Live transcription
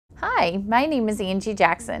Hi, my name is Angie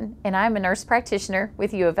Jackson, and I'm a nurse practitioner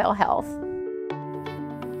with U of L Health.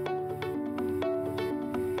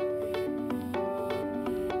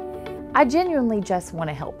 I genuinely just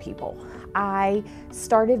want to help people. I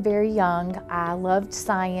started very young. I loved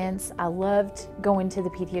science. I loved going to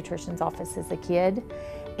the pediatrician's office as a kid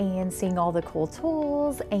and seeing all the cool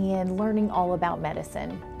tools and learning all about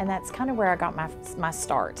medicine. And that's kind of where I got my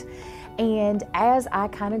start. And as I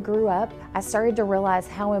kind of grew up, I started to realize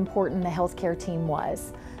how important the healthcare team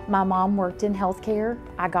was. My mom worked in healthcare.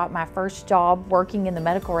 I got my first job working in the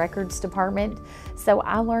medical records department, so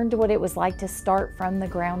I learned what it was like to start from the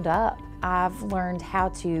ground up. I've learned how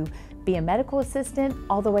to be a medical assistant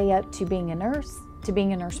all the way up to being a nurse, to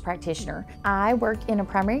being a nurse practitioner. I work in a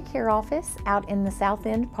primary care office out in the south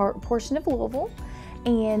end portion of Louisville,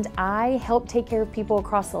 and I help take care of people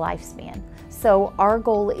across the lifespan. So our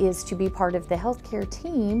goal is to be part of the healthcare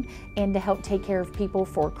team and to help take care of people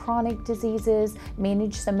for chronic diseases,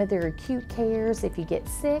 manage some of their acute cares if you get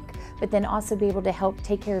sick, but then also be able to help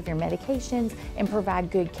take care of your medications and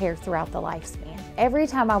provide good care throughout the lifespan. Every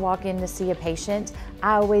time I walk in to see a patient,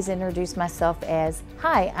 I always introduce myself as,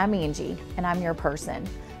 "Hi, I'm Angie, and I'm your person."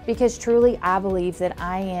 Because truly, I believe that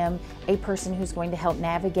I am a person who's going to help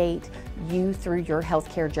navigate you through your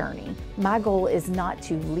healthcare journey. My goal is not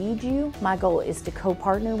to lead you. My goal is to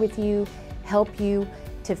co-partner with you, help you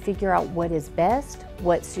to figure out what is best,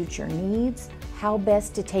 what suits your needs, how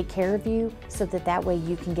best to take care of you so that way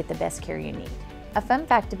you can get the best care you need. A fun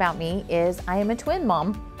fact about me is I am a twin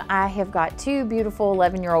mom. I have got two beautiful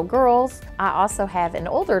 11-year-old girls. I also have an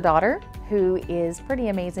older daughter who is pretty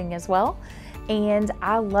amazing as well. And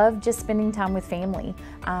I love just spending time with family.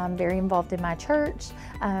 I'm very involved in my church.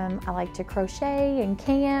 I like to crochet and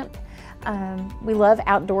camp. We love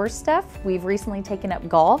outdoor stuff. We've recently taken up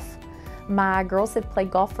golf. My girls have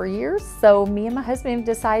played golf for years, so me and my husband have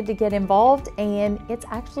decided to get involved, and it's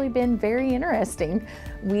actually been very interesting.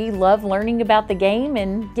 We love learning about the game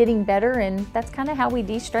and getting better, and that's kind of how we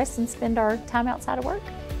de-stress and spend our time outside of work.